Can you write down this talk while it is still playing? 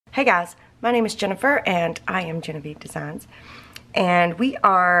Hey guys, my name is Jennifer and I am Genevieve Designs. And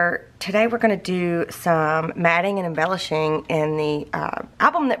today we're going to do some matting and embellishing in the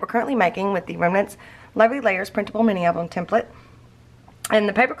album that we're currently making with the Remnants Lovely Layers printable mini album template. And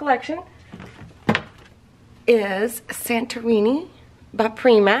the paper collection is Santorini by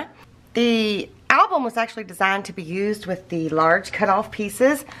Prima. The album was actually designed to be used with the large cut-off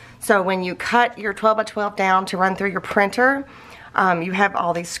pieces. So when you cut your 12 by 12 down to run through your printer, you have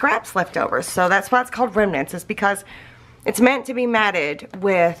all these scraps left over. So that's why it's called Remnants, is because it's meant to be matted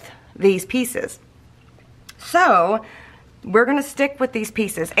with these pieces. So we're going to stick with these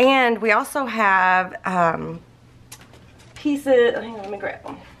pieces. And we also have pieces, hang on, let me grab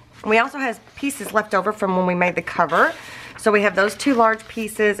them. We also have pieces left over from when we made the cover. So we have those two large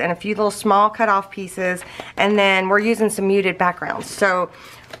pieces and a few little small cut-off pieces, and then we're using some muted backgrounds. So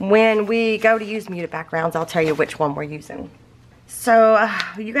when we go to use muted backgrounds, I'll tell you which one we're using. So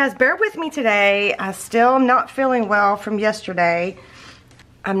you guys bear with me today. I still am not feeling well from yesterday.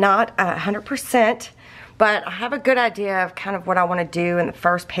 I'm not 100%, but I have a good idea of kind of what I want to do in the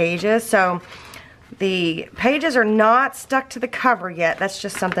first pages. So the pages are not stuck to the cover yet. That's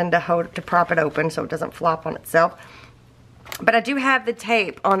just something to prop it open so it doesn't flop on itself. But I do have the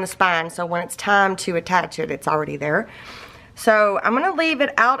tape on the spine, so when it's time to attach it, it's already there. So I'm going to leave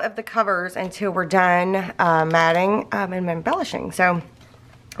it out of the covers until we're done matting and embellishing. So I'm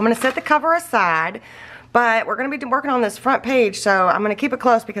going to set the cover aside, but we're going to be working on this front page, so I'm going to keep it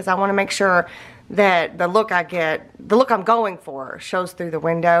close because I want to make sure that the look I'm going for shows through the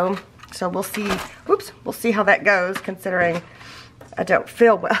window. So we'll see, we'll see how that goes considering I don't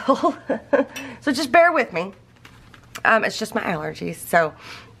feel well. So just bear with me. It's just my allergies. So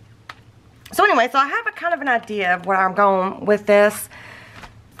anyway, so I have a kind of an idea of where I'm going with this.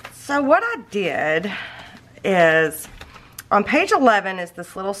 So what I did is, on page 11 is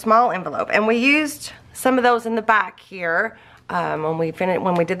this little small envelope, and we used some of those in the back here when we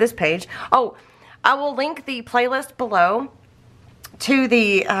did this page. Oh, I will link the playlist below to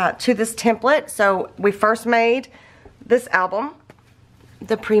this template. So we first made this album,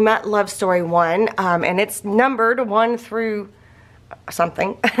 the Prima Love Story 1, and it's numbered 1 through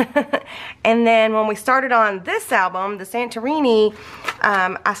something. And then when we started on this album, the Santorini,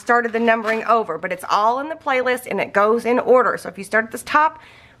 I started the numbering over, but it's all in the playlist and it goes in order. So if you start at this top,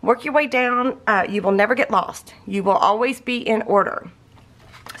 work your way down, you will never get lost. You will always be in order.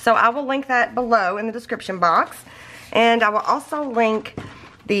 So I will link that below in the description box, and I will also link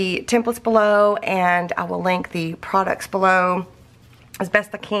the templates below, and I will link the products below as best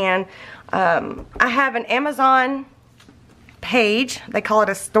I can. I have an Amazon page, they call it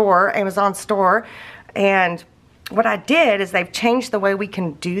a store, Amazon store, and what I did is they've changed the way we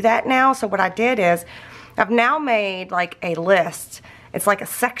can do that now. So what I did is I've now made like a list. It's like a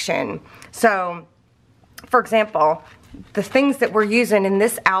section. So for example, the things that we're using in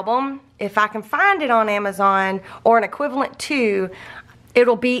this album, if I can find it on Amazon or an equivalent to,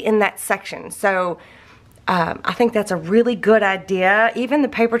 it'll be in that section. So I think that's a really good idea. Even the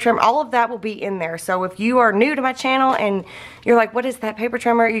paper trimmer, all of that will be in there. So if you are new to my channel and you're like, what is that paper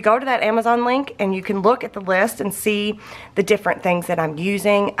trimmer? You go to that Amazon link and you can look at the list and see the different things that I'm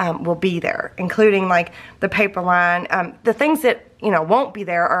using will be there, including like the paper line. The things that, you know, won't be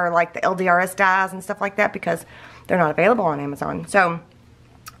there are like the LDRS dies and stuff like that because they're not available on Amazon. So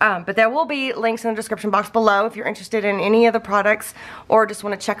but there will be links in the description box below if you're interested in any of the products or just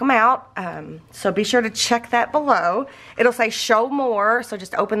want to check them out. So be sure to check that below. It'll say show more, so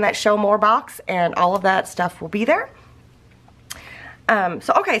just open that show more box and all of that stuff will be there.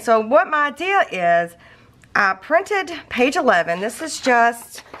 Okay, so what my idea is, I printed page 11. This is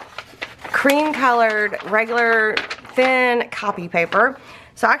just cream colored, regular, thin copy paper.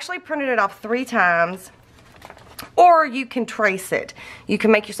 So I actually printed it off 3 times. Or you can trace it. You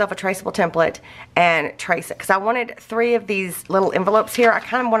can make yourself a traceable template and trace it. Because I wanted 3 of these little envelopes here. I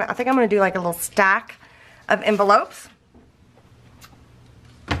think I'm going to do like a little stack of envelopes.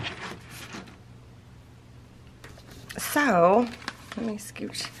 So, let me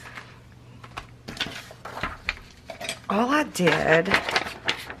scooch. All I did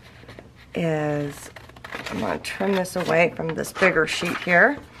is, I'm going to trim this away from this bigger sheet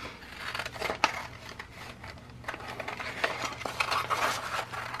here.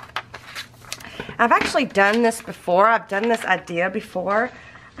 I've actually done this before. I've done this idea before.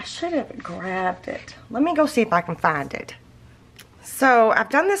 I should have grabbed it. Let me go see if I can find it. So I've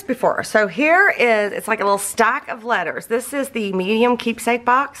done this before. So here is, it's like a little stack of letters. This is the medium keepsake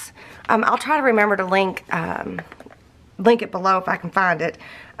box. I'll try to remember to link it below if I can find it.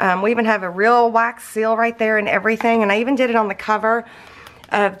 We even have a real wax seal right there and everything, and I even did it on the cover.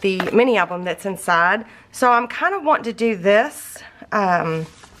 of the mini album that's inside. So I'm kind of wanting to do this and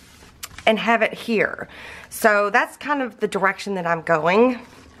have it here. So that's kind of the direction that I'm going.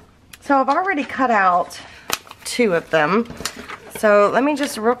 So I've already cut out 2 of them. So let me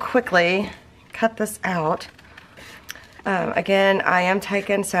just real quickly cut this out. Again, I am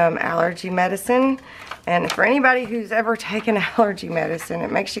taking some allergy medicine. And for anybody who's ever taken allergy medicine,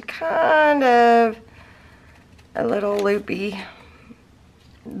 it makes you kind of a little loopy,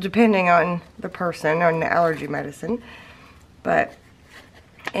 depending on the person, on the allergy medicine. But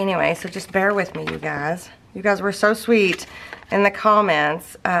anyway, so just bear with me, you guys. You guys were so sweet in the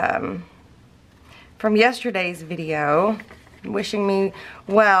comments from yesterday's video, wishing me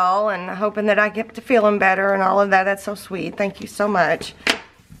well and hoping that I get to feeling better and all of that. That's so sweet. Thank you so much.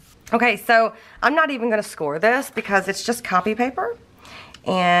 Okay, so I'm not even going to score this because it's just copy paper.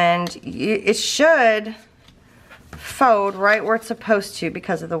 And it should fold right where it's supposed to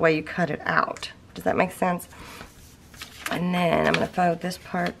because of the way you cut it out. Does that make sense? And then I'm going to fold this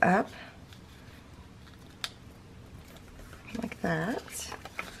part up like that.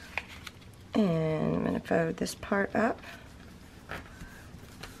 And I'm going to fold this part up.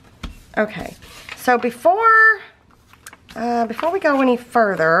 Okay, so before we go any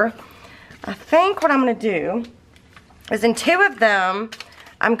further, I think what I'm going to do is in 2 of them,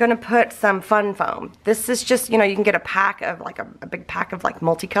 I'm going to put some fun foam. This is just, you know, you can get a pack of like a big pack of like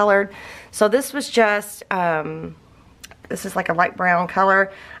multicolored. So this was just, this is like a light brown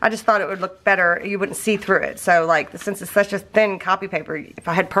color. I just thought it would look better. You wouldn't see through it. So like, since it's such a thin copy paper, if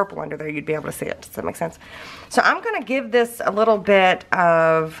I had purple under there, you'd be able to see it. Does that make sense? So I'm going to give this a little bit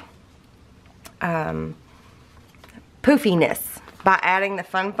of poofiness by adding the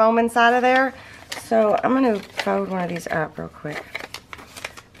fun foam inside of there. So I'm going to fold one of these up real quick.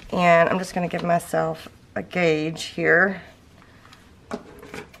 And I'm just going to give myself a gauge here.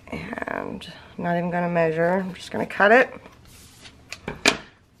 And I'm not even going to measure. I'm just going to cut it.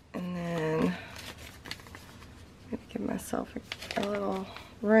 And then give myself a little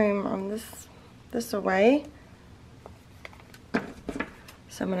room on this away.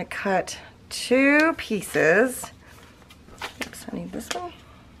 So I'm going to cut 2 pieces. Oops, I need this one.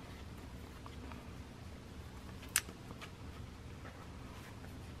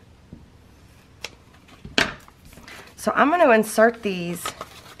 So I'm going to insert these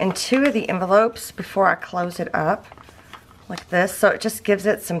in 2 of the envelopes before I close it up like this. So it just gives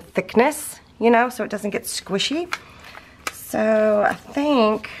it some thickness, you know, so it doesn't get squishy. So I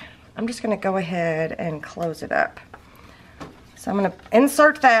think I'm just going to go ahead and close it up. So I'm going to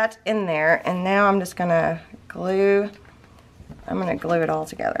insert that in there, and now I'm just going to glue. I'm going to glue it all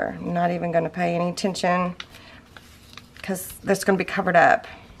together. I'm not even going to pay any attention because this is going to be covered up.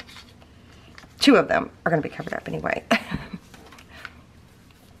 2 of them are going to be covered up anyway.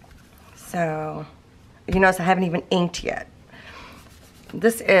 So, you notice I haven't even inked yet.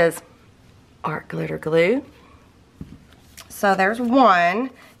 This is art glitter glue. So there's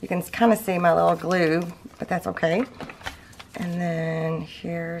one. You can kind of see my little glue, but that's okay. And then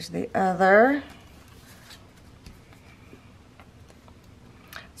here's the other.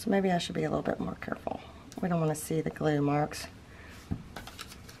 So maybe I should be a little bit more careful. We don't want to see the glue marks.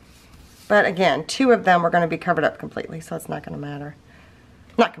 But again, 2 of them are going to be covered up completely, so it's not going to matter.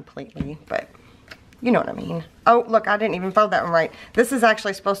 Not completely, but you know what I mean. Oh, look, I didn't even fold that one right. This is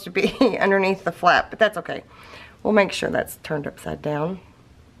actually supposed to be underneath the flap, but that's okay. We'll make sure that's turned upside down.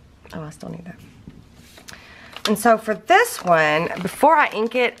 Oh, I still need that. And so for this one, before I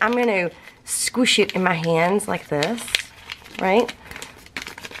ink it, I'm going to squish it in my hands like this, right?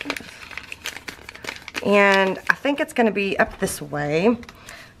 And I think it's going to be up this way.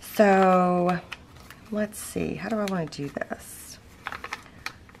 So let's see, how do I want to do this?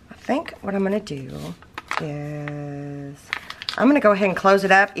 I think what I'm going to do is I'm going to go ahead and close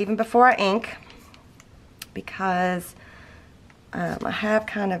it up even before I ink because I have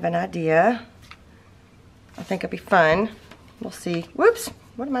kind of an idea. I think it'll be fun. We'll see. Whoops,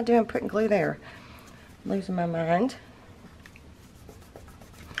 what am I doing putting glue there? I'm losing my mind.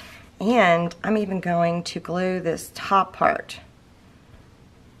 And I'm even going to glue this top part.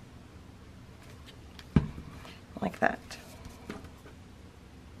 Like that.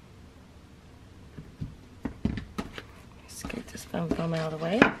 Just get this foam out of the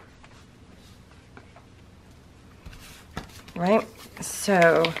way. Right?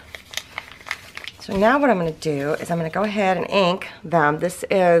 So now what I'm going to do is I'm going to go ahead and ink them. This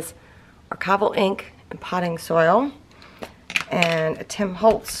is Archival ink and potting soil and a Tim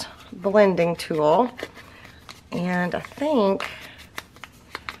Holtz blending tool. And I think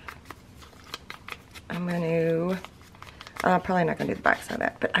I'm going to Probably not gonna do the back side of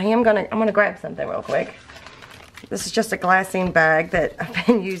that, but I'm gonna grab something real quick. This is just a glassine bag that I've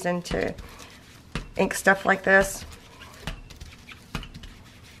been using to ink stuff like this.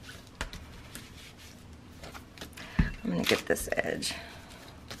 I'm gonna get this edge.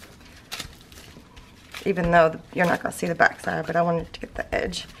 Even though you're not gonna see the back side, but I wanted to get the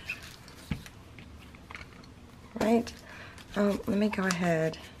edge. Right? Let me go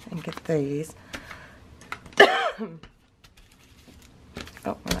ahead and get these.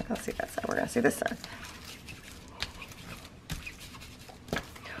 Oh, we're not going to see that side. We're going to see this side.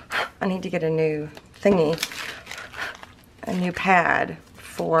 I need to get a new thingy, a new pad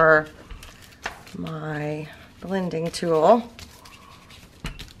for my blending tool.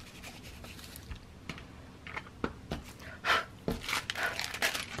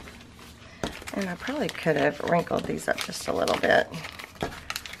 And I probably could have wrinkled these up just a little bit.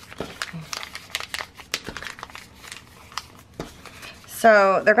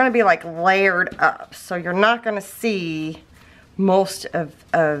 So they're going to be like layered up. So you're not going to see most of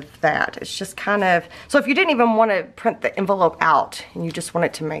that. It's just kind of, so if you didn't even want to print the envelope out and you just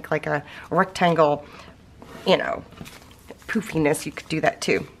wanted to make like a rectangle, you know, poofiness, you could do that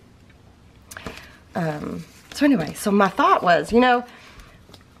too. So anyway, so my thought was, you know,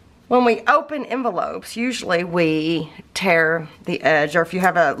 when we open envelopes, usually we tear the edge, or if you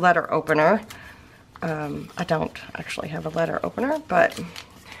have a letter opener, I don't actually have a letter opener, but,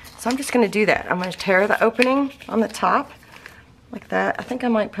 so I'm just going to do that. I'm going to tear the opening on the top, like that. I think I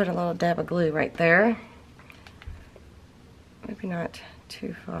might put a little dab of glue right there. Maybe not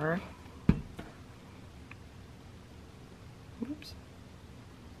too far. Oops.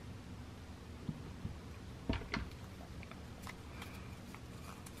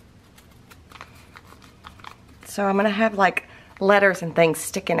 So I'm going to have like letters and things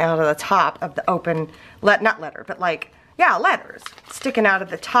sticking out of the top of the open, not letter, but like, yeah, letters sticking out of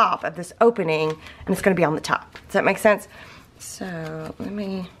the top of this opening, and it's going to be on the top. Does that make sense? So let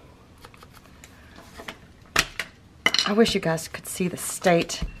me, I wish you guys could see the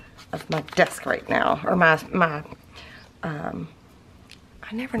state of my desk right now, or I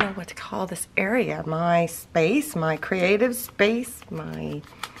never know what to call this area, my space, my creative space, my,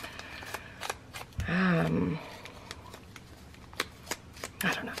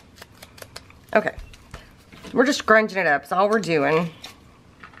 I don't know. Okay. We're just grunging it up. That's all we're doing.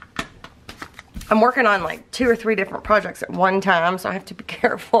 I'm working on like 2 or 3 different projects at one time, so I have to be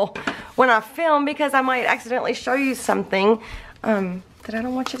careful when I film because I might accidentally show you something that I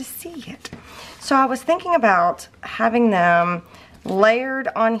don't want you to see yet. So I was thinking about having them layered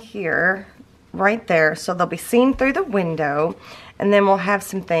on here, right there, so they'll be seen through the window, and then we'll have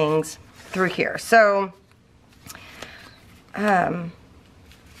some things through here. So,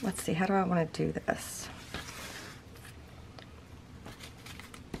 let's see, how do I want to do this?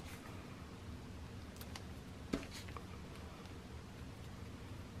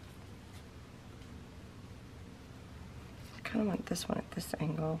 I kind of want this one at this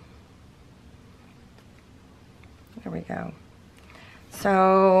angle. There we go.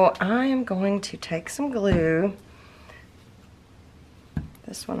 So I am going to take some glue.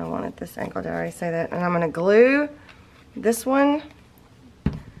 This one I want at this angle, did I already say that? And I'm going to glue this one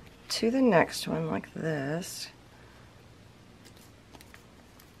to the next one like this.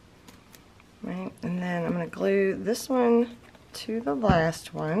 Right, and then I'm going to glue this one to the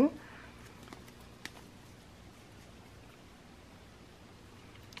last one.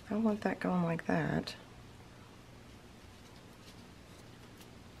 I don't want that going like that.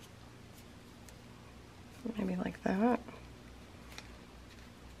 Maybe like that.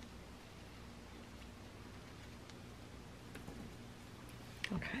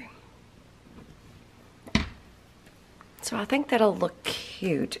 Okay. So I think that'll look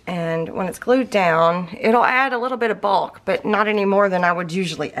cute, and when it's glued down, it'll add a little bit of bulk, but not any more than I would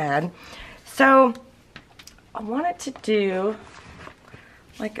usually add. So I wanted to do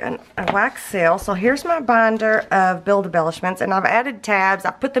like a wax seal. So here's my binder of Build Embellishments, and I've added tabs. I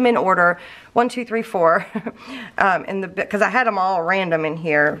put them in order 1, 2, 3, 4 because I had them all random in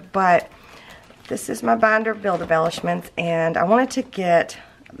here, but this is my binder of Build Embellishments, and I wanted to get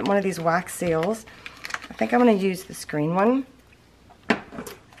one of these wax seals. I think I'm going to use this green one.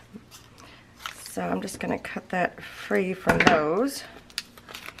 So I'm just going to cut that free from those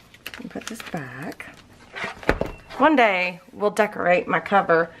and put this back. One day we'll decorate my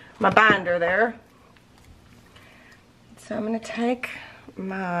cover, my binder there. So I'm going to take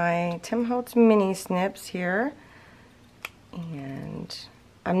my Tim Holtz mini snips here, and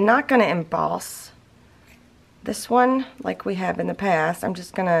I'm not going to emboss this one like we have in the past. I'm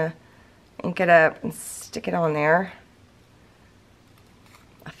just going to ink it up and stick it on there.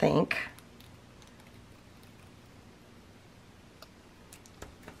 I think.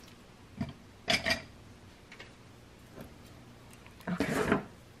 Okay.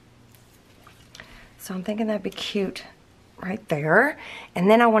 So I'm thinking that'd be cute right there. And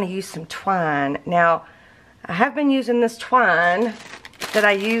then I want to use some twine. Now, I have been using this twine that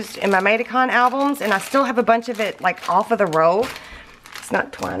I used in my Madecon albums, and I still have a bunch of it like off of the roll. It's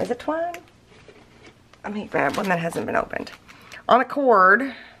not twine, is it twine? Let me grab one that hasn't been opened. On a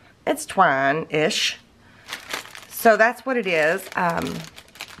cord, it's twine-ish. So that's what it is, on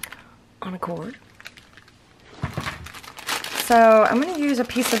a cord. So I'm going to use a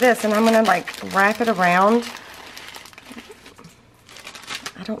piece of this, and I'm going to like wrap it around.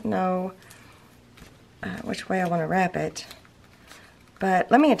 I don't know which way I want to wrap it, but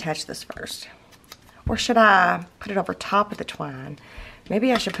let me attach this first. Or should I put it over top of the twine?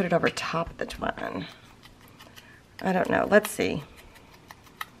 Maybe I should put it over top of the twine. I don't know. Let's see.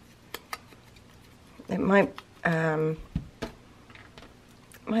 It might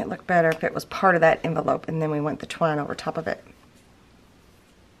look better if it was part of that envelope and then we went the twine over top of it.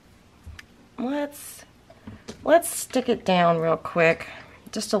 Let's stick it down real quick,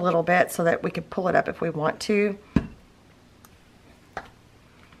 just a little bit, so that we could pull it up if we want to.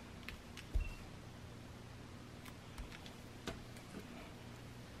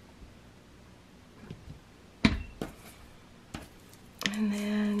 And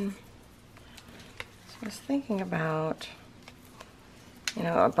then I was thinking about, you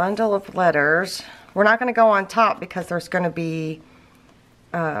know, a bundle of letters. We're not going to go on top because there's going to be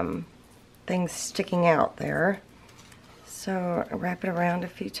things sticking out there. So wrap it around a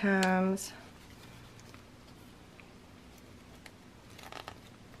few times.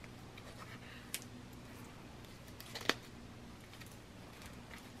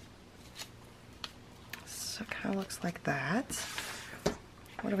 So it kind of looks like that.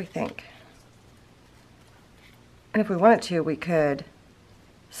 What do we think? And if we wanted to, we could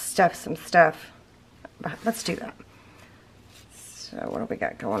stuff some stuff. Let's do that. So what do we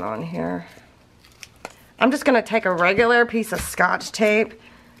got going on here? I'm just going to take a regular piece of Scotch tape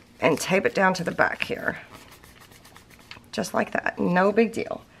and tape it down to the back here. Just like that. No big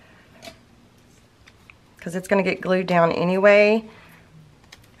deal. Because it's going to get glued down anyway.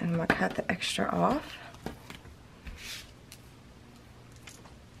 And I'm going to cut the extra off.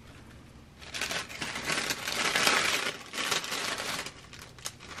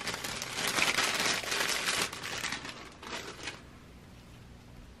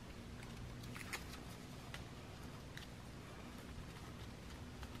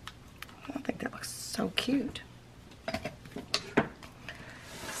 So cute.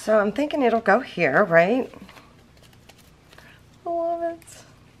 So I'm thinking it'll go here, right? I love it.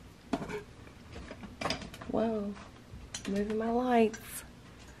 Whoa, moving my lights.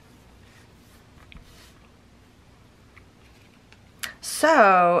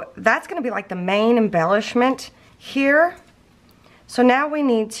 So that's going to be like the main embellishment here. So now we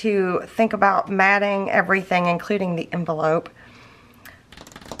need to think about matting everything, including the envelope.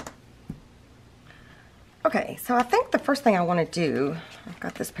 Okay, so I think the first thing I want to do, I've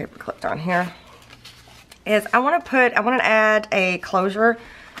got this paper clipped on here, is I want to add a closure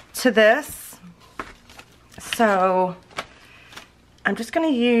to this. So I'm just going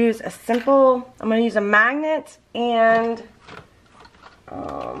to use I'm going to use a magnet and,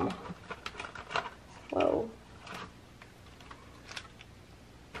 whoa.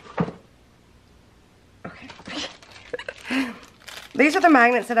 Okay. These are the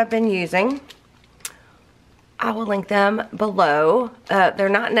magnets that I've been using. I will link them below. They're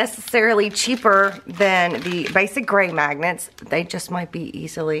not necessarily cheaper than the basic gray magnets. They just might be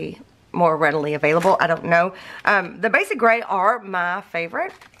easily more readily available. I don't know. The basic gray are my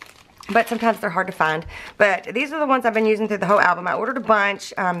favorite, but sometimes they're hard to find. But these are the ones I've been using through the whole album. I ordered a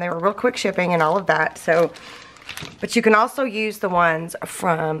bunch. They were real quick shipping and all of that. So, but you can also use the ones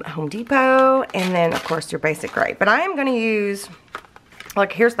from Home Depot and then, of course, your basic gray. But I am going to use...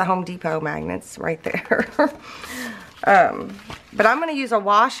 Like, here's the Home Depot magnets right there. But I'm going to use a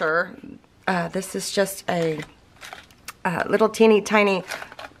washer. This is just a little teeny tiny,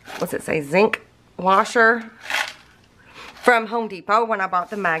 what's it say, zinc washer from Home Depot when I bought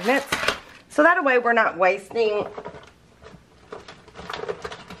the magnets. So that way we're not wasting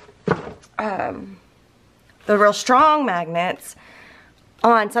the real strong magnets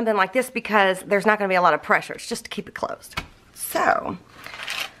on something like this because there's not going to be a lot of pressure. It's just to keep it closed. So...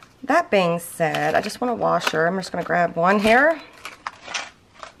 that being said, I just want a washer. I'm just going to grab one here.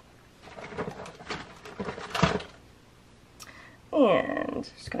 And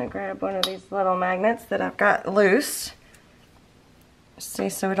just going to grab one of these little magnets that I've got loose. Just See,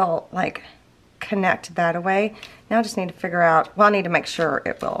 so it'll like connect that away. Now I just need to figure out, well, I need to make sure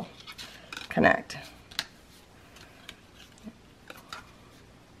it will connect.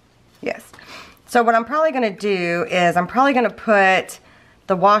 Yes. So what I'm probably going to do is I'm probably going to put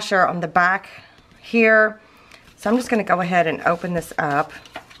the washer on the back here. So I'm just going to go ahead and open this up.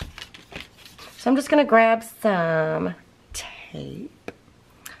 So I'm just going to grab some tape.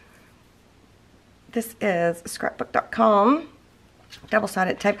 This is scrapbook.com.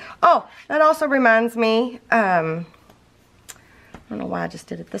 Double-sided tape. Oh, that also reminds me, I don't know why I just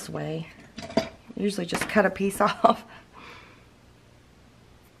did it this way. Usually just cut a piece off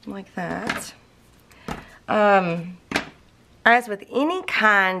like that. As with any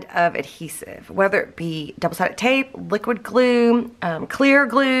kind of adhesive, whether it be double-sided tape, liquid glue, clear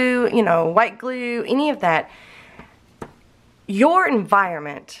glue, you know, white glue, any of that, your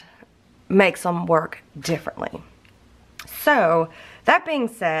environment makes them work differently. So, that being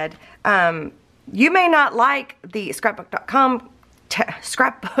said, you may not like the scrapbook.com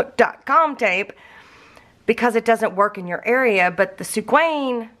tape because it doesn't work in your area, but the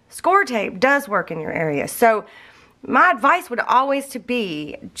Suquain score tape does work in your area. So, my advice would always to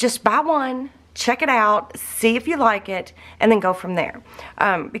be just buy one, check it out, see if you like it, and then go from there.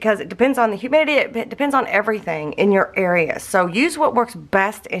 Because it depends on the humidity, it depends on everything in your area. So use what works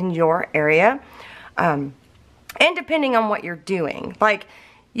best in your area. And depending on what you're doing. Like,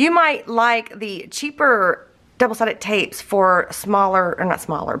 you might like the cheaper double-sided tapes for smaller, or not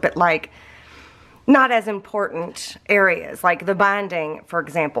smaller, but like not as important areas, like the binding, for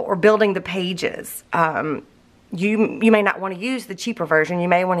example, or building the pages. You may not want to use the cheaper version. You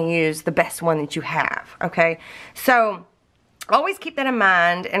may want to use the best one that you have, okay? So always keep that in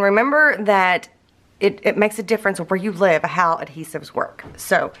mind, and remember that it makes a difference where you live how adhesives work.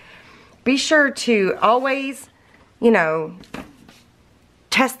 So be sure to always, you know,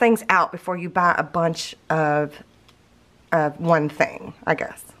 test things out before you buy a bunch of one thing, I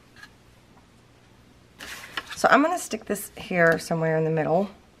guess. So I'm going to stick this here somewhere in the middle,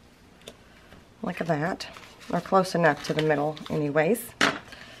 like that. Or close enough to the middle anyways.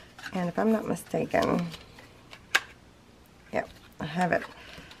 And if I'm not mistaken, yep, I have it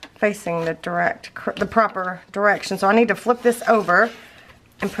facing the proper direction. So I need to flip this over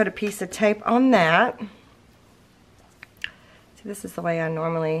and put a piece of tape on that. See, this is the way I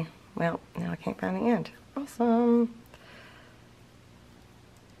normally, well, now I can't find the end. Awesome.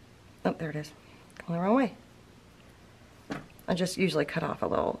 Oh, there it is. Going the wrong way. I just usually cut off a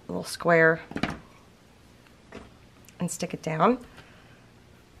little square and stick it down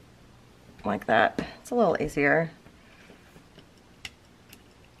like that. It's a little easier.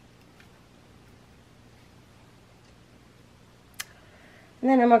 And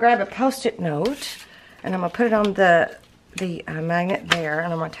then I'm gonna grab a Post-it note and I'm gonna put it on the magnet there,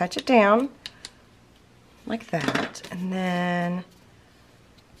 and I'm gonna attach it down like that, and then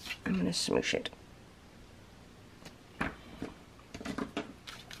I'm gonna smoosh it.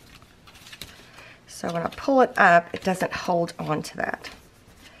 So when I pull it up, it doesn't hold on to that.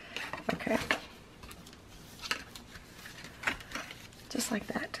 Okay. Just like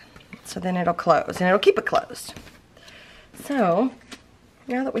that. So then it'll close, and it'll keep it closed. So,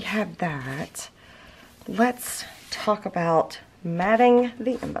 now that we have that, let's talk about matting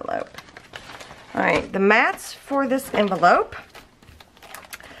the envelope. Alright, the mats for this envelope.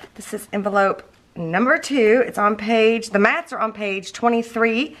 This is envelope number 2. It's on page, the mats are on page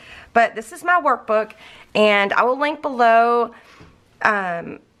 23. But this is my workbook, and I will link below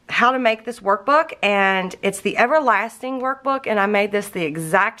how to make this workbook, and it's the Everlasting workbook, and I made this the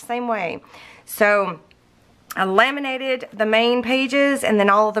exact same way. So I laminated the main pages, and then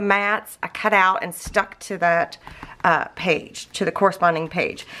all of the mats I cut out and stuck to that page, to the corresponding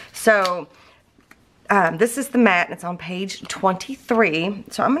page. So this is the mat, and it's on page 23.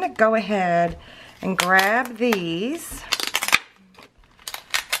 So I'm going to go ahead and grab these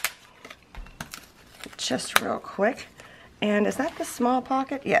just real quick. And is that the small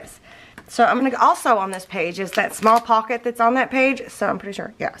pocket? Yes. So I'm going to also on this page is that small pocket that's on that page. So I'm pretty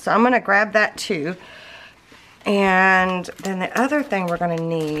sure. Yeah. So I'm going to grab that too. And then the other thing we're going to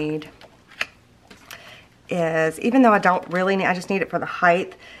need is, even though I don't really need, I just need it for the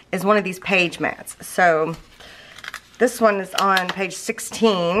height, is one of these page mats. So this one is on page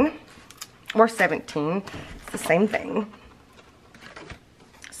 16 or 17. It's the same thing.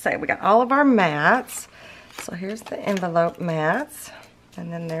 So we got all of our mats. So here's the envelope mats,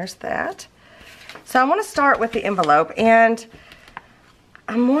 and then there's that. So I want to start with the envelope, and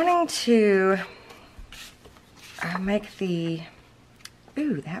I'm wanting to make the,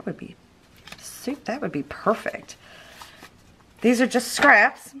 ooh, that would be perfect. These are just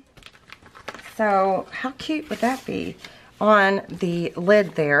scraps. So how cute would that be on the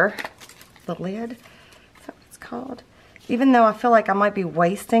lid there? The lid? Is that what it's called? Even though I feel like I might be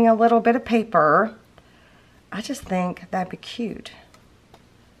wasting a little bit of paper, I just think that'd be cute.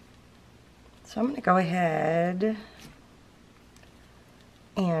 So I'm going to go ahead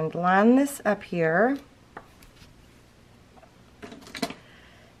and line this up here.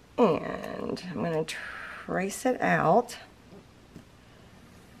 And I'm going to trace it out.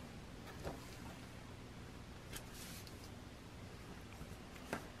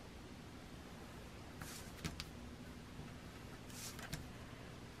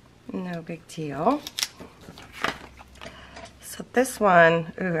 No big deal. So this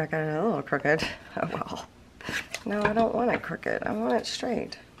one, ooh, I got it a little crooked. Oh well. No, I don't want it crooked. I want it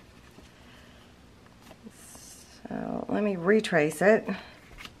straight. So let me retrace it.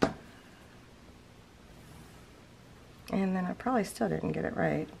 And then I probably still didn't get it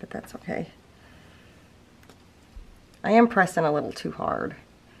right, but that's okay. I am pressing a little too hard.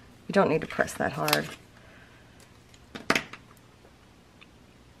 You don't need to press that hard.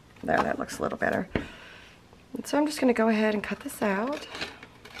 There, that looks a little better. And so I'm just going to go ahead and cut this out.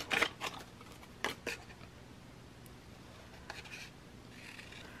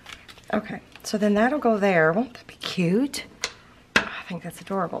 Okay, so then that'll go there. Won't that be cute? I think that's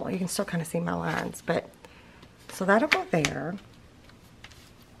adorable. You can still kind of see my lines, but so that'll go there.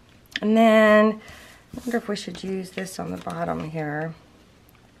 And then I wonder if we should use this on the bottom here.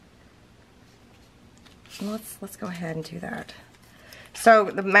 Let's go ahead and do that. So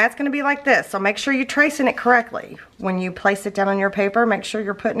the mat's going to be like this, so make sure you're tracing it correctly. When you place it down on your paper, make sure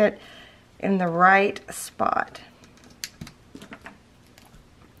you're putting it in the right spot.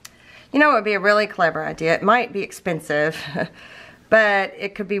 You know, it would be a really clever idea. It might be expensive, but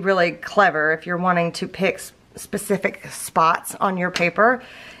it could be really clever if you're wanting to pick specific spots on your paper,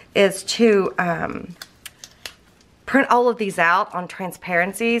 is to print all of these out on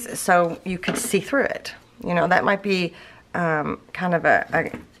transparencies so you could see through it. You know, that might be kind of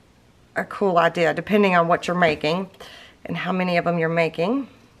a cool idea, depending on what you're making and how many of them you're making.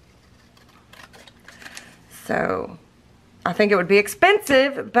 So I think it would be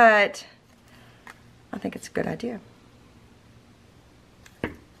expensive, but I think it's a good idea.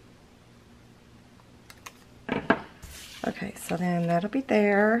 Okay, so then that'll be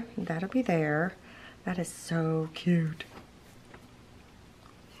there, that'll be there. That is so cute.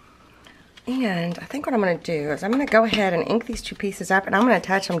 And I think what I'm going to do is I'm going to go ahead and ink these two pieces up, and I'm going to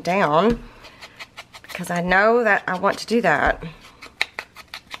attach them down because I know that I want to do that.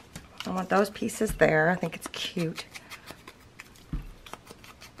 I want those pieces there. I think it's cute.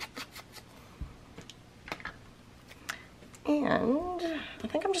 And I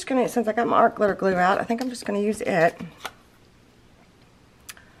think I'm just going to, since I got my art glitter glue out, I think I'm just going to use it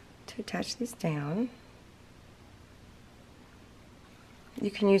to attach these down. You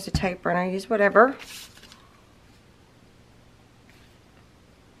can use a tape runner, use whatever.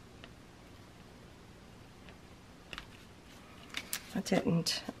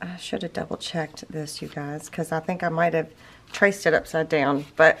 I should have double checked this, you guys, because I think I might have traced it upside down,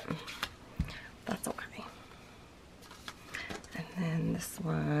 but that's okay. And then this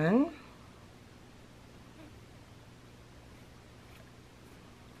one.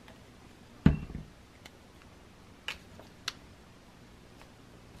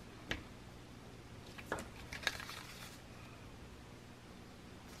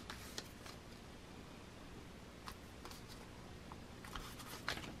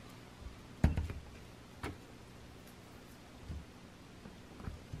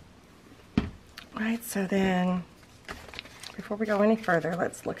 Right, so then before we go any further,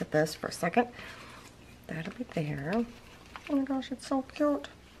 let's look at this for a second. That'll be there. Oh my gosh, it's so cute.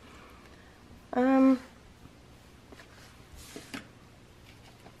 So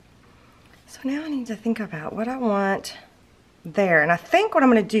now I need to think about what I want there. And I think what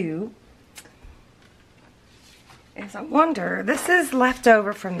I'm going to do is I wonder, this is left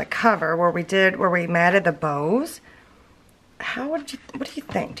over from the cover where we matted the bows. What do you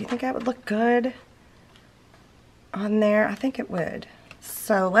think? Do you think that would look good on there? I think it would.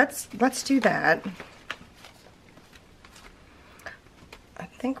 So let's do that. I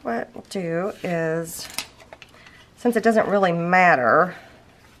think what we'll do is, since it doesn't really matter,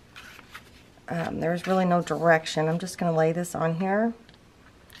 there's really no direction, I'm just going to lay this on here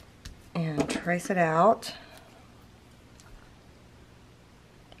and trace it out.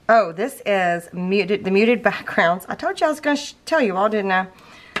 Oh, this is the muted backgrounds. I told you I was going to tell you all, didn't I?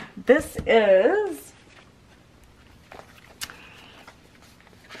 This is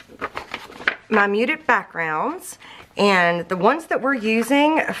my muted backgrounds, And the ones that we're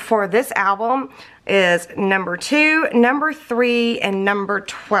using for this album is number 2, number 3, and number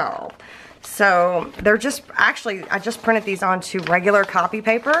 12. So they're just, actually, I just printed these onto regular copy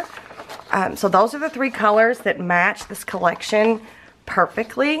paper. So those are the 3 colors that match this collection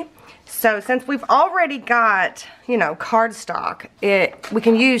perfectly. So since we've already got, you know, cardstock, we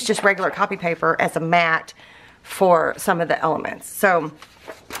can use just regular copy paper as a mat for some of the elements. So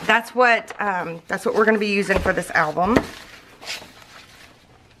that's what we're going to be using for this album.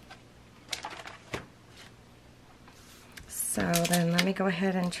 So then let me go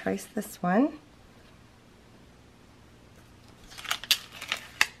ahead and trace this one.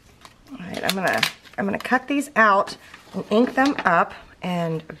 All right, I'm gonna cut these out and ink them up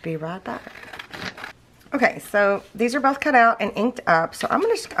and be right back. Okay, so these are both cut out and inked up. So I'm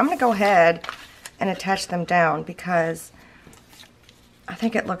gonna go ahead and attach them down because I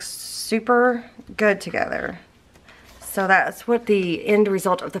think it looks super good together. So that's what the end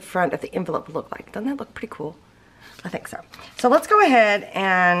result of the front of the envelope will look like. Doesn't that look pretty cool? I think so. So let's go ahead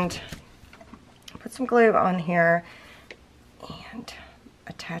and put some glue on here and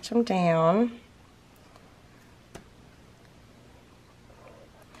attach them down.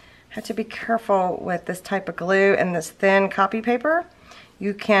 Have to be careful with this type of glue and this thin copy paper.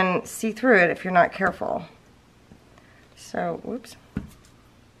 You can see through it if you're not careful. So, whoops.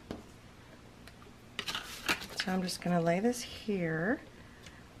 So I'm just going to lay this here.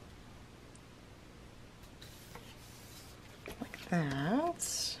 Like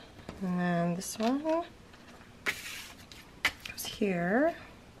that. And then this one goes here.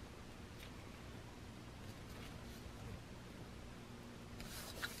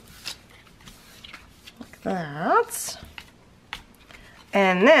 That.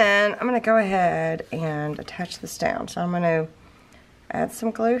 And then I'm going to go ahead and attach this down. So I'm going to add some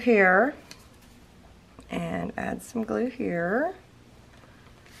glue here and add some glue here.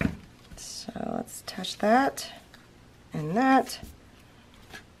 So let's touch that and that.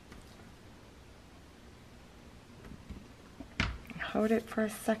 Hold it for a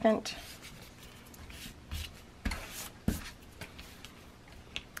second.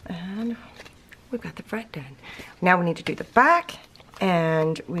 And we've got the front done. Now we need to do the back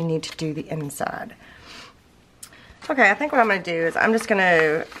and we need to do the inside. Okay, I think what I'm going to do is I'm just going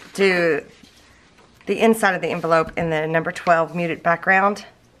to do the inside of the envelope in the number 12 muted background.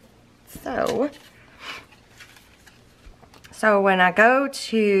 So when I go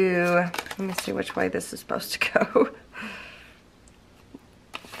to, let me see which way this is supposed to go.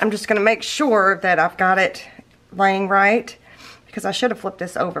 I'm just going to make sure that I've got it laying right, because I should have flipped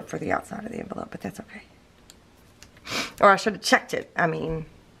this over for the outside of the envelope, but that's okay. Or I should have checked it, I mean.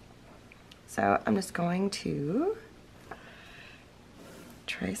 So I'm just going to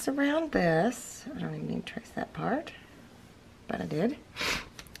trace around this. I don't even need to trace that part, but I did.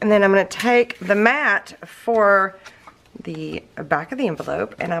 And then I'm going to take the mat for the back of the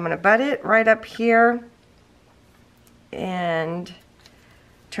envelope and I'm going to butt it right up here and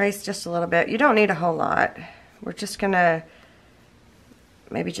trace just a little bit. You don't need a whole lot. We're just going to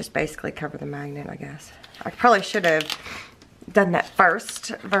maybe just basically cover the magnet, I guess. I probably should have done that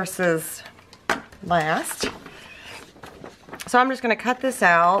first versus last. So I'm just going to cut this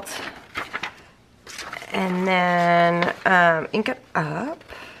out and then ink it up.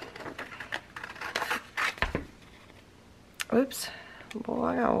 Oops. Boy,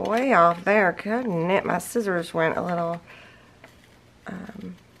 I got way off there, couldn't it? My scissors went a little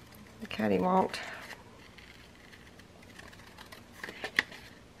cattywamped.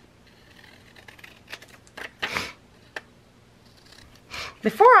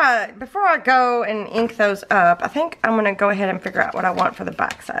 Before I go and ink those up, I think I'm going to go ahead and figure out what I want for the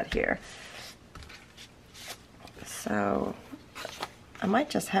back side here. So I might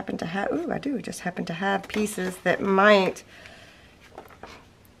just happen to have, ooh, I do just happen to have pieces that might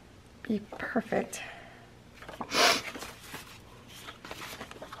be perfect.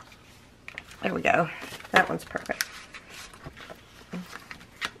 There we go. That one's perfect.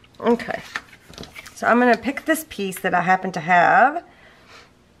 Okay. So I'm going to pick this piece that I happen to have.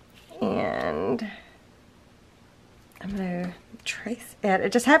 And I'm going to trace it.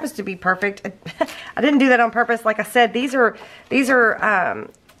 It just happens to be perfect. I didn't do that on purpose. Like I said, these are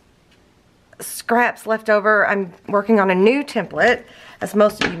scraps left over. I'm working on a new template, as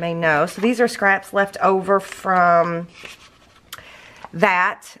most of you may know. So these are scraps left over from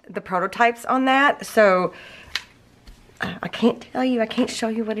that, the prototypes on that. So I can't tell you, I can't show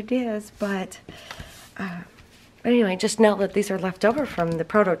you what it is, but anyway, just know that these are left over from the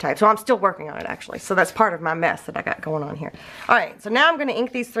prototype. So I'm still working on it, actually. So that's part of my mess that I got going on here. All right, so now I'm going to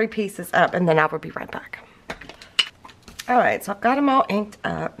ink these 3 pieces up, and then I will be right back. All right, so I've got them all inked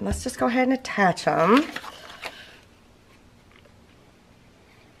up. Let's just go ahead and attach them.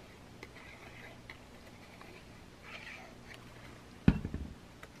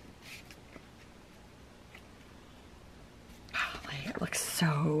 It looks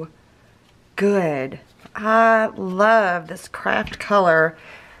so good. I love this craft color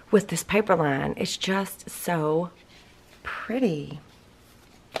with this paper line. It's just so pretty.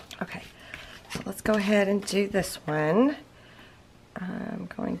 Okay, so let's go ahead and do this one. I'm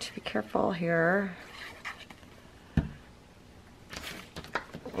going to be careful here.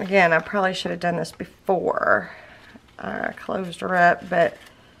 Again, I probably should have done this before I closed her up, but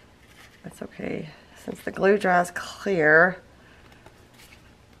that's okay. Since the glue dries clear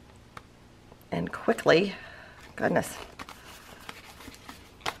and quickly, goodness.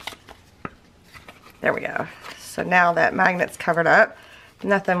 There we go. So now that magnet's covered up,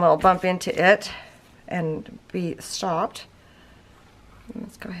 nothing will bump into it and be stopped.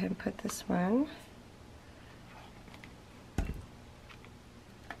 Let's go ahead and put this one.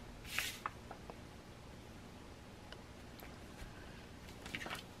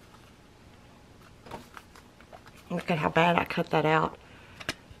 Look at how bad I cut that out.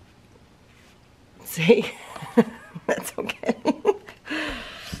 See? That's okay.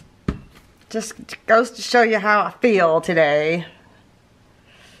 Just goes to show you how I feel today.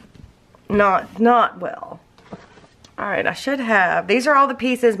 Not well. Alright, I should have. These are all the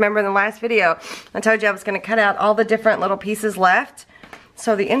pieces. Remember in the last video, I told you I was going to cut out all the different little pieces left.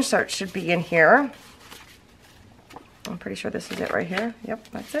 So the insert should be in here. I'm pretty sure this is it right here. Yep,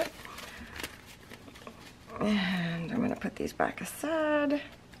 that's it. And I'm going to put these back aside.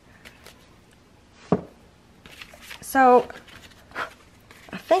 So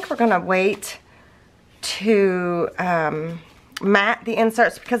I think we're going to wait to mat the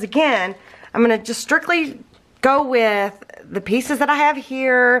inserts because, again, I'm going to just strictly go with the pieces that I have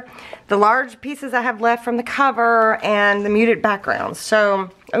here, the large pieces I have left from the cover, and the muted backgrounds. So,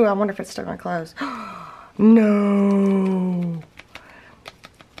 oh, I wonder if it's still going to close. No.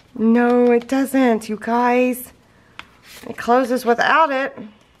 No, it doesn't, you guys. It closes without it.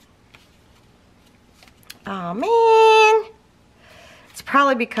 Oh, man. It's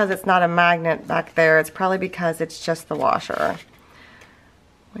probably because it's not a magnet back there. It's probably because it's just the washer.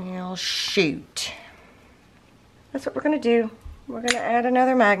 Well, shoot. That's what we're going to do. We're going to add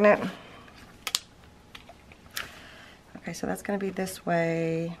another magnet. Okay, so that's going to be this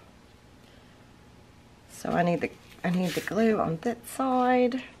way. So I need the glue on this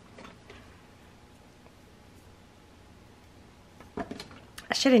side.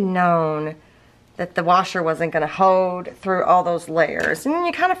 I should have known that the washer wasn't going to hold through all those layers. And then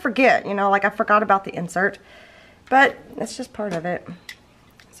you kind of forget, you know, like I forgot about the insert. But it's just part of it.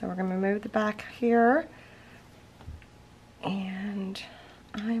 So we're going to move the back here. And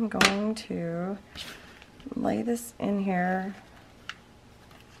I'm going to lay this in here.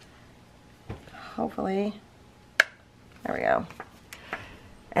 Hopefully. There we go.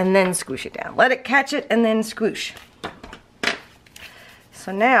 And then squish it down. Let it catch it and then squoosh.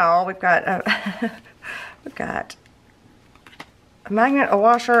 So now we've got a magnet, a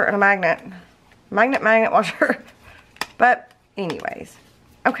washer, and a magnet. Magnet, washer. But anyways.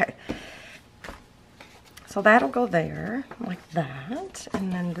 Okay. So that'll go there, like that,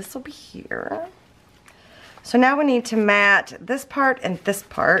 and then this will be here. So now we need to mat this part and this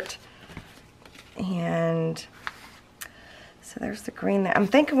part. And so there's the green there. I'm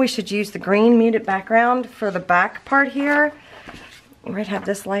thinking we should use the green muted background for the back part here. We might have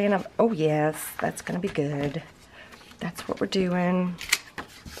this laying up. Oh yes, that's gonna be good. That's what we're doing.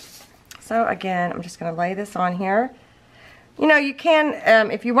 So again, I'm just gonna lay this on here. You know, you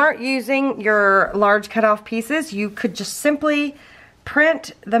can, if you weren't using your large cutoff pieces, you could just simply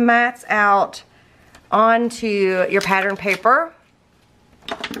print the mats out onto your pattern paper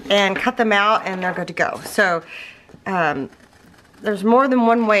and cut them out and they're good to go. So there's more than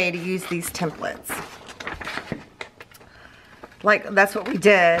one way to use these templates. Like that's what we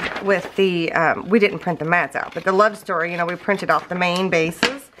did with the, we didn't print the mats out, but the love story, you know, we printed off the main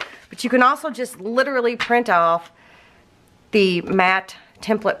bases. But you can also just literally print off the matte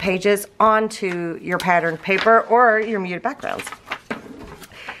template pages onto your pattern paper or your muted backgrounds.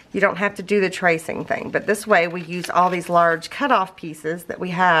 You don't have to do the tracing thing, but this way we use all these large cutoff pieces that we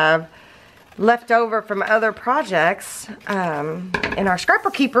have left over from other projects in our scrapper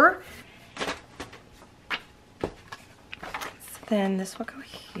keeper. So then this will go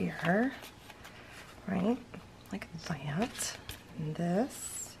here, right, like that, and this.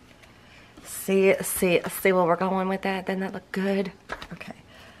 See where we're going with that? Doesn't that look good? Okay.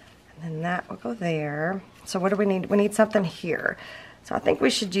 And that will go there. So what do we need? We need something here. So I think we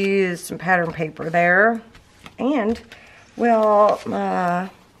should use some pattern paper there. And, well,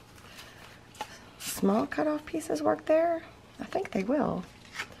 small cut-off pieces work there? I think they will.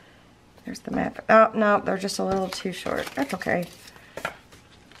 There's the map. Oh, no, they're just a little too short. That's okay.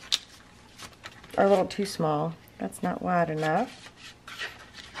 Or a little too small. That's not wide enough.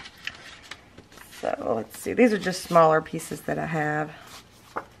 So, let's see. These are just smaller pieces that I have.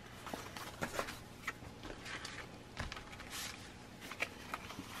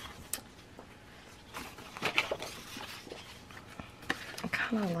 I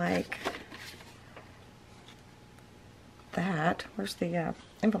kind of like that. Where's the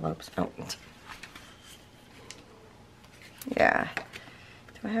envelopes? Oh. Yeah.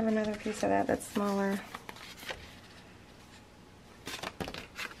 Do I have another piece of that that's smaller?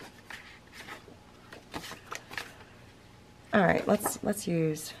 All right, let's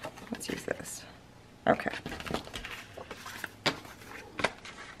use this. Okay.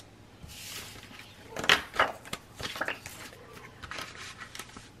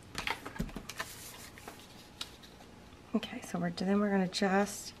 Okay, so then we're going to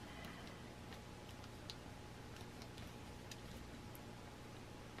just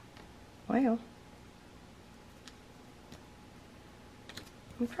well,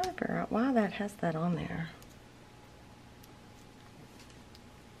 I'm trying to figure out why that has that on there.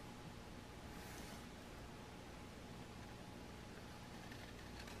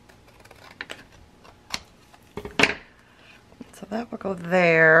 So that will go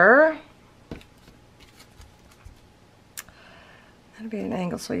there. That'll be an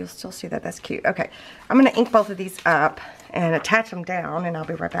angle so you'll still see that. That's cute. Okay, I'm going to ink both of these up and attach them down, and I'll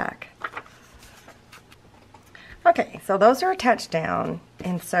be right back. Okay, so those are attached down,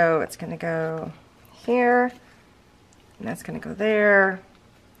 and so it's going to go here, and that's going to go there.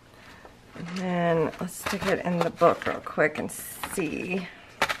 And then let's stick it in the book real quick and see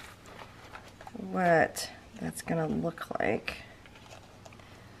what that's going to look like.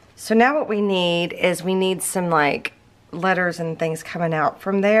 So now what we need is some like letters and things coming out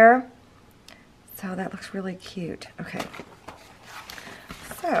from there. So that looks really cute. Okay.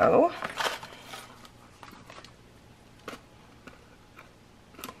 So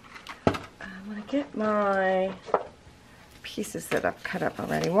I'm going to get my pieces that I've cut up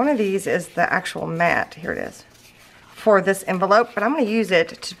already. One of these is the actual mat. Here it is. For this envelope, but I'm going to use it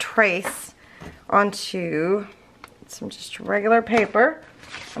to trace onto some just regular paper.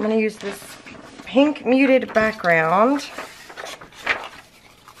 I'm going to use this pink muted background.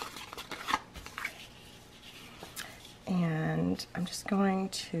 And I'm just going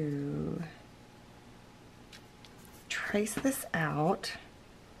to trace this out.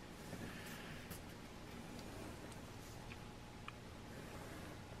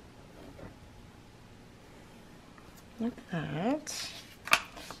 Like that.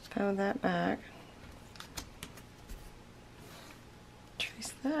 Throw that back.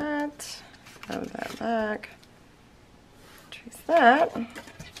 Trace that. Throw that back. Trace that.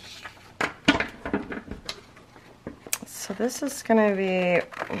 So this is going to be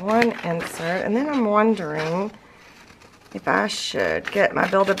one insert, and then I'm wondering if I should get my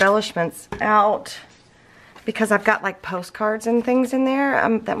Build Embellishments out because I've got like postcards and things in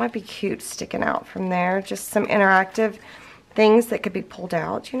there. That might be cute sticking out from there. Just some interactive things that could be pulled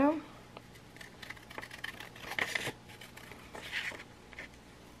out, you know.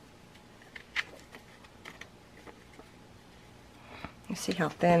 You see how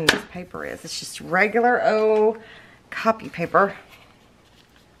thin this paper is. It's just regular copy paper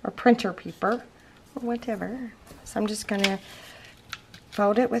or printer paper or whatever. So I'm just going to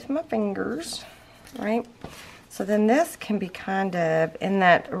fold it with my fingers, right? So then this can be kind of in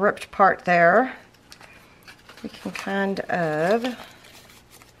that ripped part there. We can kind of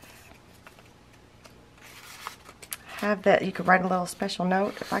have that. You could write a little special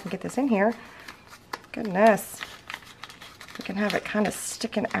note if I can get this in here. Goodness. We can have it kind of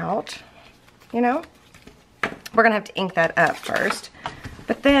sticking out, you know. We're going to have to ink that up first.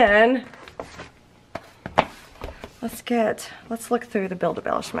 But then, let's look through the Build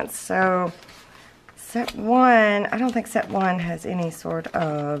Embellishments. So, set 1, I don't think set 1 has any sort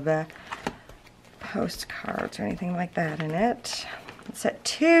of postcards or anything like that in it. Set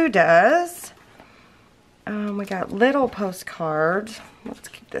 2 does. We got little postcards. Let's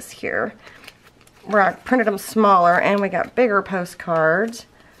keep this here. Where I printed them smaller, and we got bigger postcards.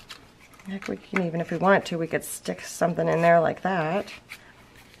 Heck, we can even, if we wanted to, we could stick something in there like that.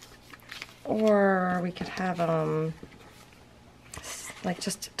 Or we could have them like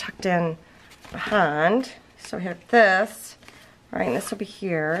just tucked in behind. So we have this All right, and this will be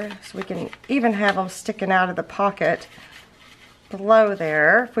here, so we can even have them sticking out of the pocket below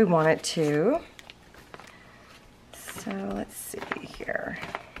there if we wanted to. So let's see here.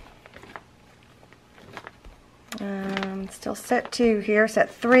 Still set 2 here,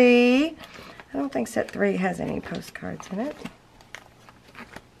 set 3. I don't think set 3 has any postcards in it.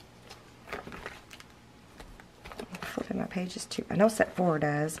 Flipping my pages too. I know set 4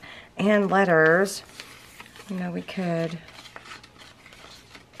 does. And letters. You know, we could.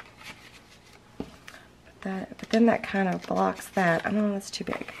 But then that kind of blocks that. I don't know, that's too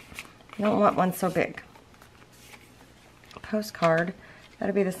big. I don't want one so big. Postcard.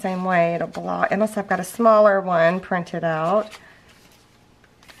 That'll be the same way. It'll block, unless I've got a smaller one printed out.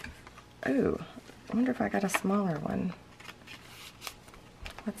 Ooh, I wonder if I got a smaller one.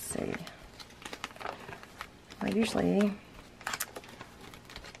 Let's see. I usually,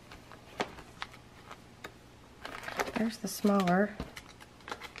 there's the smaller.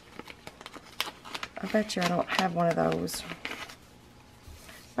 I bet you I don't have one of those.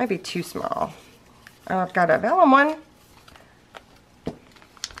 Might be too small. Oh, I've got a vellum one.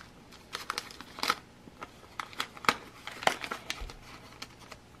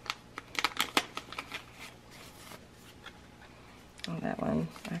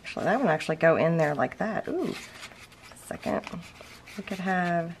 That one actually go in there like that. Ooh, a second. We could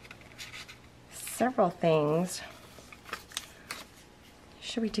have several things.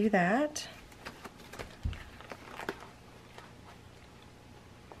 Should we do that?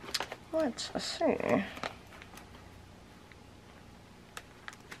 Let's see.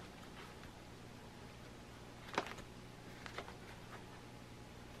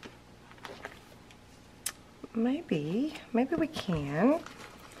 Maybe we can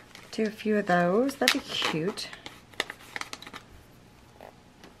do a few of those. That'd be cute.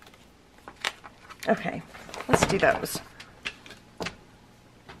 Okay, let's do those.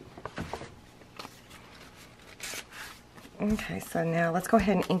 Okay, so now let's go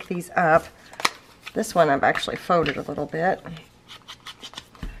ahead and ink these up. This one I've actually folded a little bit.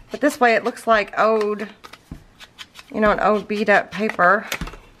 But this way it looks like old, you know, an old beat up paper.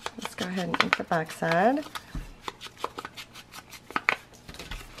 Let's go ahead and ink the back side.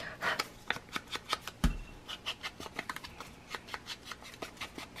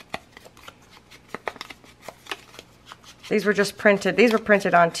 These were just printed. These were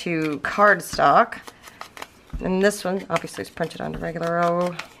printed onto cardstock. And this one obviously is printed onto regular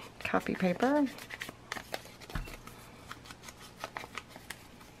old copy paper.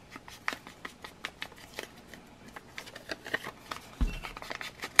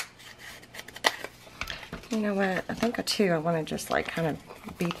 You know what? I think I want to just like kind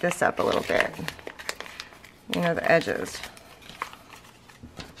of beat this up a little bit. You know, the edges.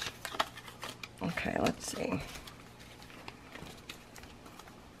 Okay, let's see.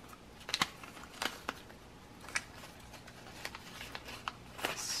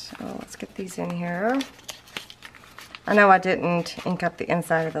 Let's get these in here. I know I didn't ink up the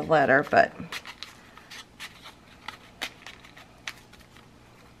inside of the letter, but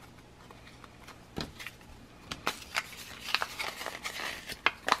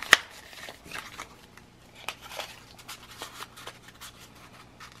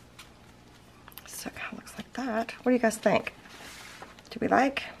so it kind of looks like that. What do you guys think? Do we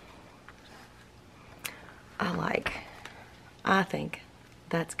like? I think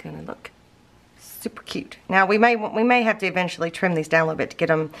that's gonna look super cute. Now we may have to eventually trim these down a little bit to get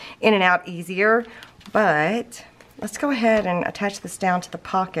them in and out easier, but let's go ahead and attach this down to the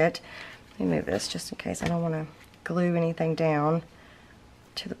pocket. Let me move this just in case I don't want to glue anything down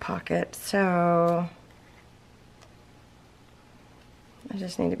to the pocket. So I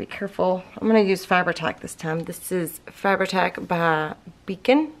just need to be careful. I'm going to use Fabri-Tac this time. This is Fabri-Tac by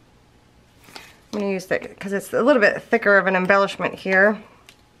Beacon. I'm going to use that because it's a little bit thicker of an embellishment here.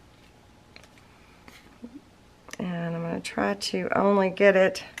 And I'm going to try to only get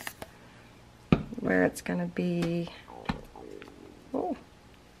it where it's going to be on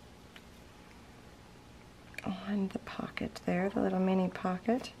the pocket there, the little mini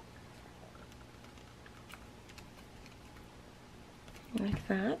pocket. Like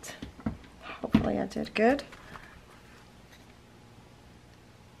that. Hopefully I did good.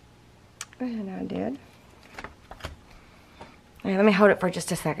 And I did. Okay, let me hold it for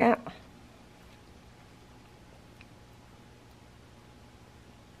just a second.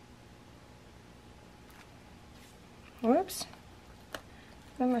 Whoops.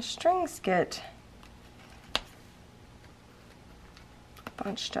 Then my strings get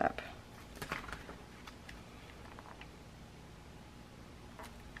bunched up.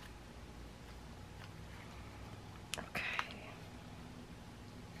 Okay.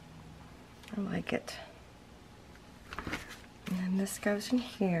 like it. And this goes in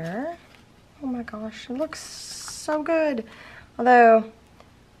here. Oh my gosh, it looks so good. Although,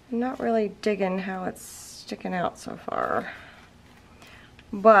 I'm not really digging how it's sticking out so far.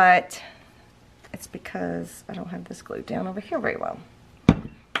 But it's because I don't have this glued down over here very well.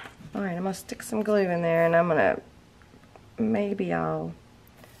 Alright, I'm going to stick some glue in there, and I'm going to, maybe I'll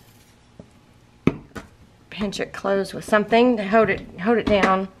pinch it closed with something to hold it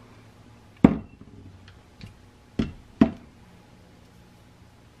down.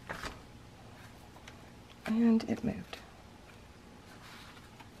 And it moved.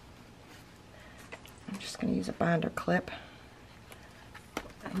 I'm just going to use a binder clip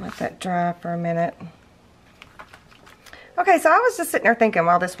and let that dry for a minute. Okay, so I was just sitting there thinking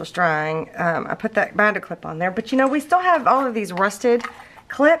while this was drying, I put that binder clip on there, but you know, we still have all of these rusted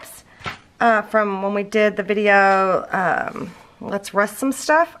clips from when we did the video, Let's Rust Some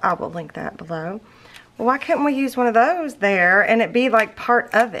Stuff. I will link that below. Well, why couldn't we use one of those there and it be like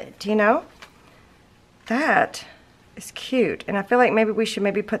part of it, you know? That is cute, and I feel like maybe we should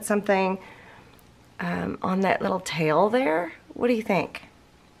maybe put something on that little tail there. What do you think?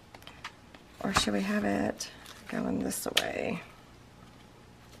 Or should we have it going this way?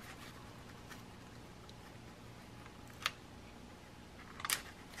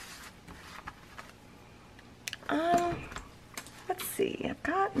 Let's see. I've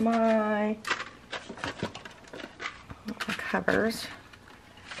got my covers.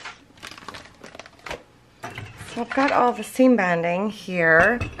 So I've got all the seam binding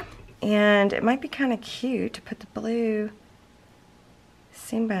here, and it might be kind of cute to put the blue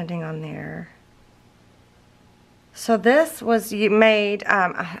seam binding on there. So this was made,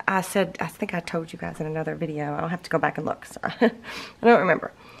 I think I told you guys in another video. I'll have to go back and look. So I don't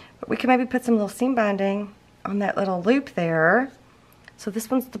remember. But we can maybe put some little seam binding on that little loop there. So this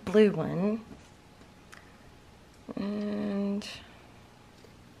one's the blue one. And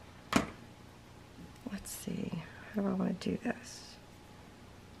let's see, how do I want to do this?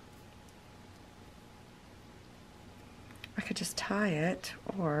 I could just tie it,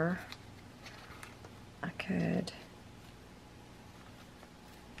 or I could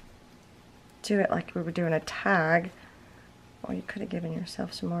do it like we were doing a tag. Well, you could have given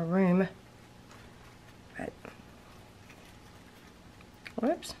yourself some more room, but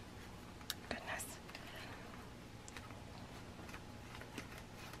whoops, goodness.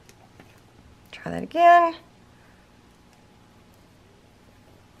 Try that again.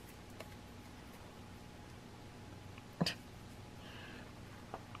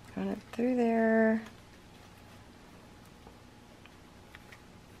 Run it through there.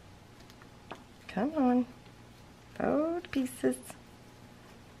 Come on. Both pieces. Here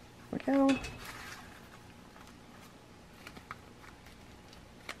we go.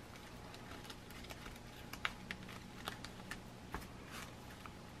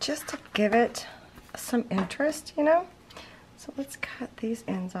 Just to give it some interest, you know? So let's cut these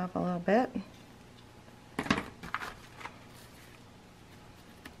ends off a little bit.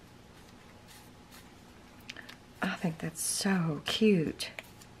 I think that's so cute.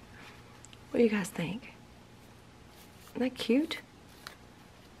 What do you guys think? Isn't that cute?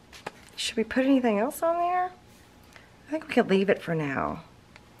 Should we put anything else on there? I think we could leave it for now.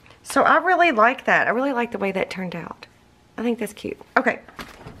 So I really like that. I really like the way that turned out. I think that's cute. Okay,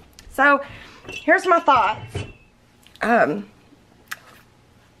 so here's my thoughts.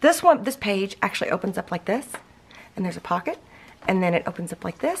 This page actually opens up like this, and there's a pocket, and then it opens up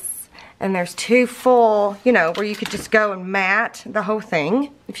like this, and there's two full, you know, where you could just go and mat the whole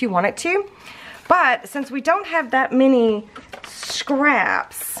thing if you wanted to. But since we don't have that many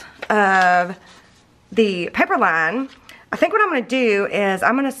scraps of the paper line, I think what I'm going to do is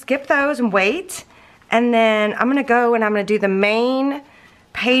I'm going to skip those and wait, and then I'm going to go and I'm going to do the main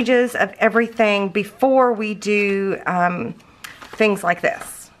pages of everything before we do things like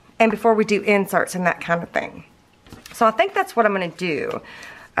this, and before we do inserts and that kind of thing. So I think that's what I'm going to do.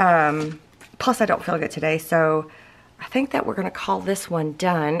 Plus I don't feel good today, so I think that we're going to call this one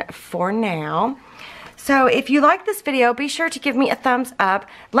done for now. So if you like this video, be sure to give me a thumbs up.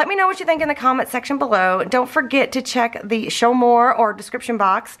 Let me know what you think in the comment section below. Don't forget to check the show more or description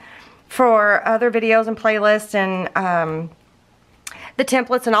box for other videos and playlists, and the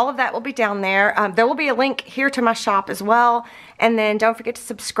templates and all of that will be down there. There will be a link here to my shop as well. And then don't forget to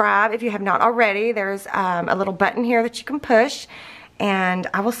subscribe if you have not already. There's a little button here that you can push. And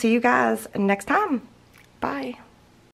I will see you guys next time. Bye.